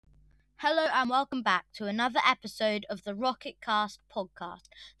Hello and welcome back to another episode of the Rocketcast podcast,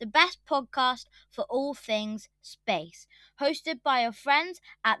 the best podcast for all things space, hosted by your friends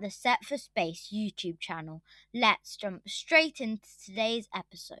at the Set for Space YouTube channel. Let's jump straight into today's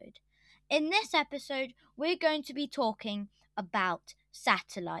episode. In this episode, we're going to be talking about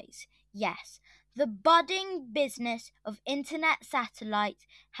satellites. Yes, the budding business of internet satellites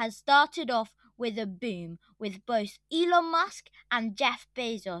has started off with a boom, with both Elon Musk and Jeff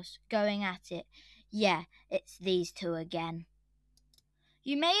Bezos going at it. Yeah, it's these two again.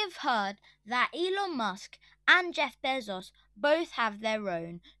 You may have heard that Elon Musk and Jeff Bezos both have their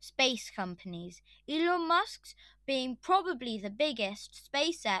own space companies. Elon Musk's being probably the biggest,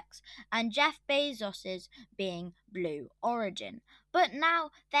 SpaceX, and Jeff Bezos's being Blue Origin. But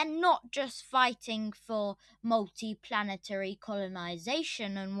now they're not just fighting for multi-planetary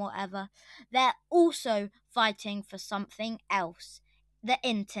colonization and whatever, they're also fighting for something else, the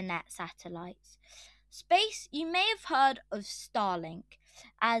internet satellites. Space, you may have heard of Starlink,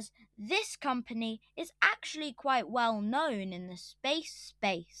 as this company is actually quite well known in the space.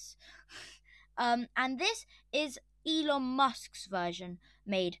 And this is Elon Musk's version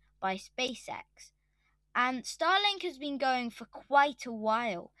made by SpaceX. And Starlink has been going for quite a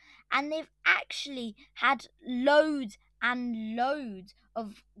while, and they've actually had loads and loads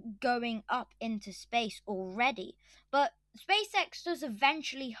of going up into space already. But SpaceX does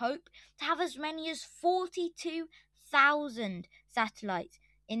eventually hope to have as many as 42,000 satellites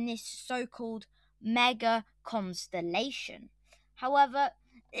in this so-called mega constellation. However,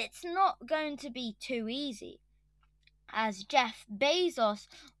 it's not going to be too easy, as Jeff Bezos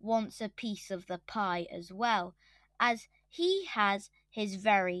wants a piece of the pie as well, as he has his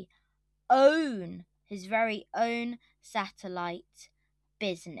very own satellite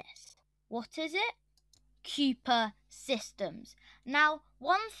business. What is it? Kuiper Systems. Now,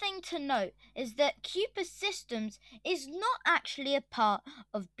 one thing to note is that Kuiper Systems is not actually a part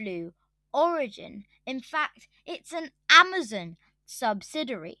of Blue Origin. In fact, it's an Amazon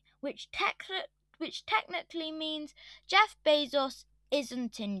subsidiary, which technically means Jeff Bezos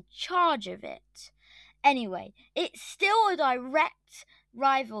isn't in charge of it. Anyway, it's still a direct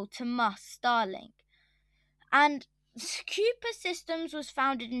rival to Musk's Starlink. And Kuiper Systems was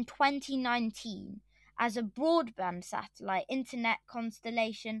founded in 2019 as a broadband satellite internet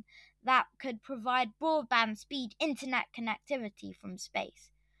constellation that could provide broadband speed internet connectivity from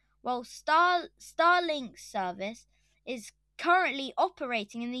space. While Starlink's service is currently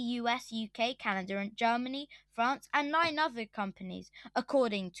operating in the US, UK, Canada, and Germany, France, and 9 other companies,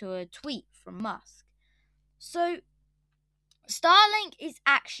 according to a tweet from Musk. So, Starlink is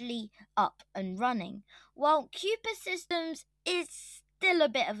actually up and running, while Kuiper Systems is still a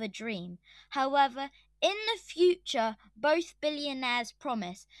bit of a dream. However, in the future, both billionaires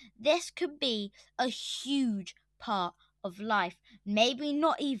promise this could be a huge part of life, maybe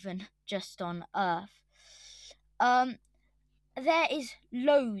not even just on Earth. There is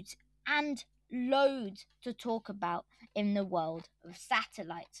loads and loads to talk about in the world of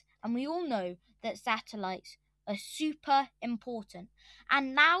satellites, and we all know that satellites are super important.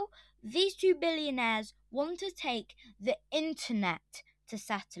 And now these two billionaires want to take the internet to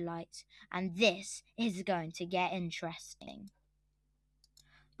satellites, and this is going to get interesting.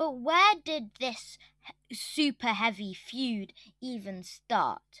 But where did this super heavy feud even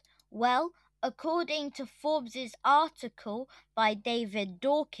start? Well, according to Forbes' article by David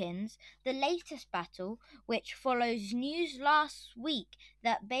Dawkins, the latest battle, which follows news last week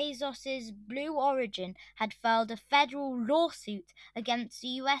that Bezos' Blue Origin had filed a federal lawsuit against the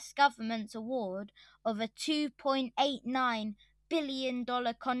US government's award of a $2.89 billion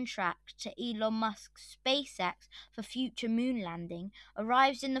contract to Elon Musk's SpaceX for future moon landing,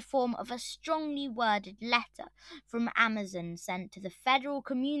 arrives in the form of a strongly worded letter from Amazon sent to the Federal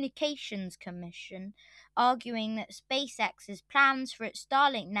Communications Commission, arguing that SpaceX's plans for its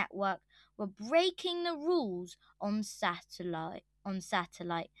Starlink network were breaking the rules on satellite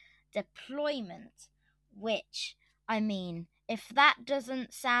deployment, which, I mean, if that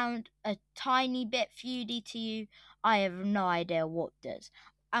doesn't sound a tiny bit feudy to you, I have no idea what does.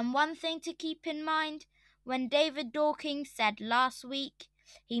 And one thing to keep in mind, when David Dawkins said last week,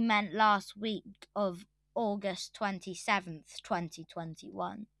 he meant last week of August 27th,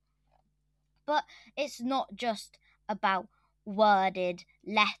 2021. But it's not just about worded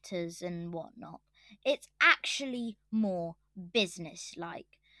letters and whatnot. It's actually more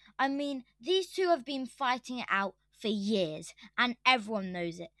business-like. I mean, these two have been fighting it out for years, and everyone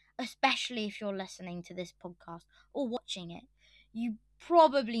knows it, especially if you're listening to this podcast or watching it. You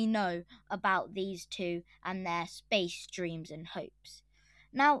probably know about these two and their space dreams and hopes.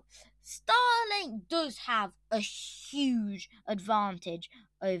 Now, Starlink does have a huge advantage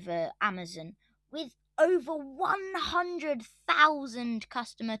over Amazon, with over 100,000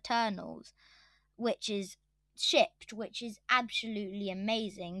 customer terminals, which is shipped, which is absolutely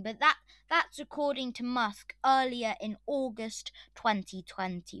amazing. But that's according to Musk earlier in August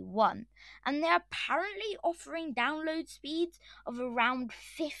 2021. And they're apparently offering download speeds of around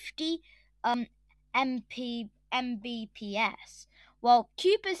 50 Mbps. While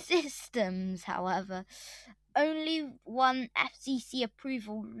Cooper Systems, however, only won FCC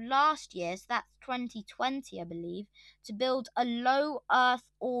approval last year, so that's 2020, I believe, to build a low Earth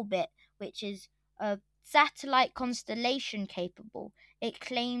orbit, which is a satellite constellation capable. It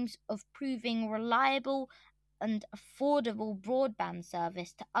claims of proving reliable and affordable broadband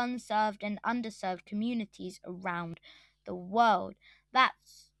service to unserved and underserved communities around the world. That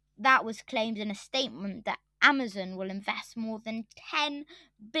was claimed in a statement that Amazon will invest more than $10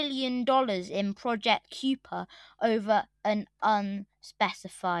 billion in Project Cooper over an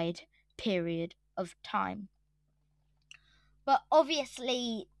unspecified period of time. But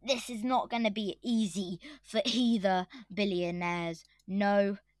obviously, this is not going to be easy for either billionaires.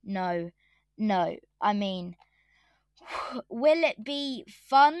 No, no, no. I mean, will it be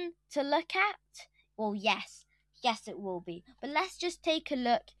fun to look at? Well, yes. Yes, it will be. But let's just take a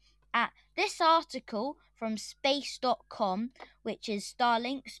look at this article from space.com, which is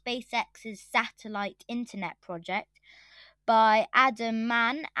Starlink, SpaceX's satellite internet project, by Adam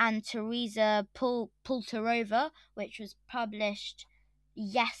Mann and Teresa Pulterova, which was published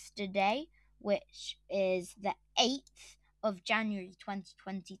yesterday, which is the 8th of January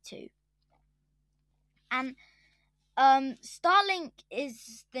 2022. And Starlink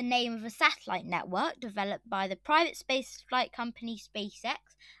is the name of a satellite network developed by the private space flight company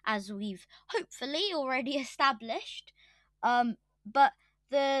SpaceX, as we've hopefully already established. But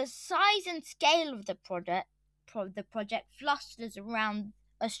the size and scale of the project flusters around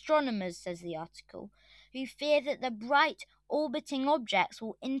astronomers, says the article, who fear that the bright orbiting objects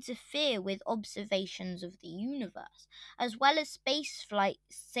will interfere with observations of the universe, as well as spaceflight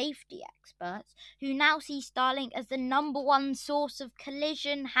safety experts who now see Starlink as the number one source of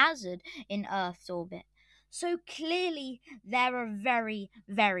collision hazard in Earth's orbit. So clearly, there are very,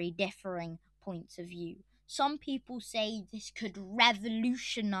 very differing points of view. Some people say this could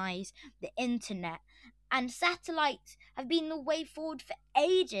revolutionize the internet, and satellites have been the way forward for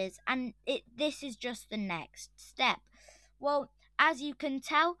ages, and this is just the next step. Well, as you can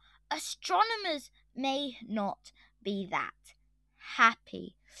tell, astronomers may not be that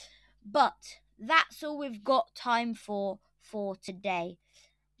happy. But that's all we've got time for today.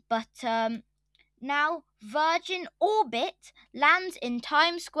 But now Virgin Orbit lands in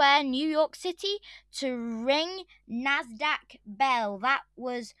Times Square, New York City to ring Nasdaq bell. That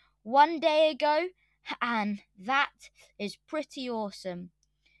was one day ago, and that is pretty awesome.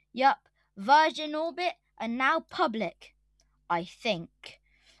 Yup, Virgin Orbit are now public, I think.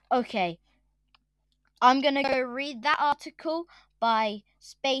 Okay, I'm going to go read that article by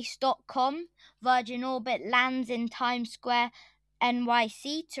space.com. Virgin Orbit lands in Times Square,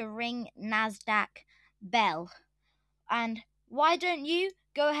 NYC to ring Nasdaq bell. And why don't you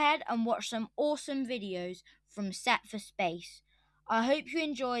go ahead and watch some awesome videos from Set for Space? I hope you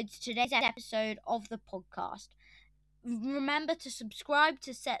enjoyed today's episode of the podcast. Remember to subscribe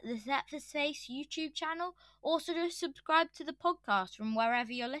to the Set for Space YouTube channel. Also to subscribe to the podcast from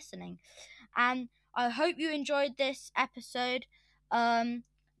wherever you're listening. And I hope you enjoyed this episode.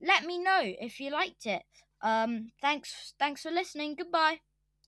 Let me know if you liked it. Thanks for listening. Goodbye.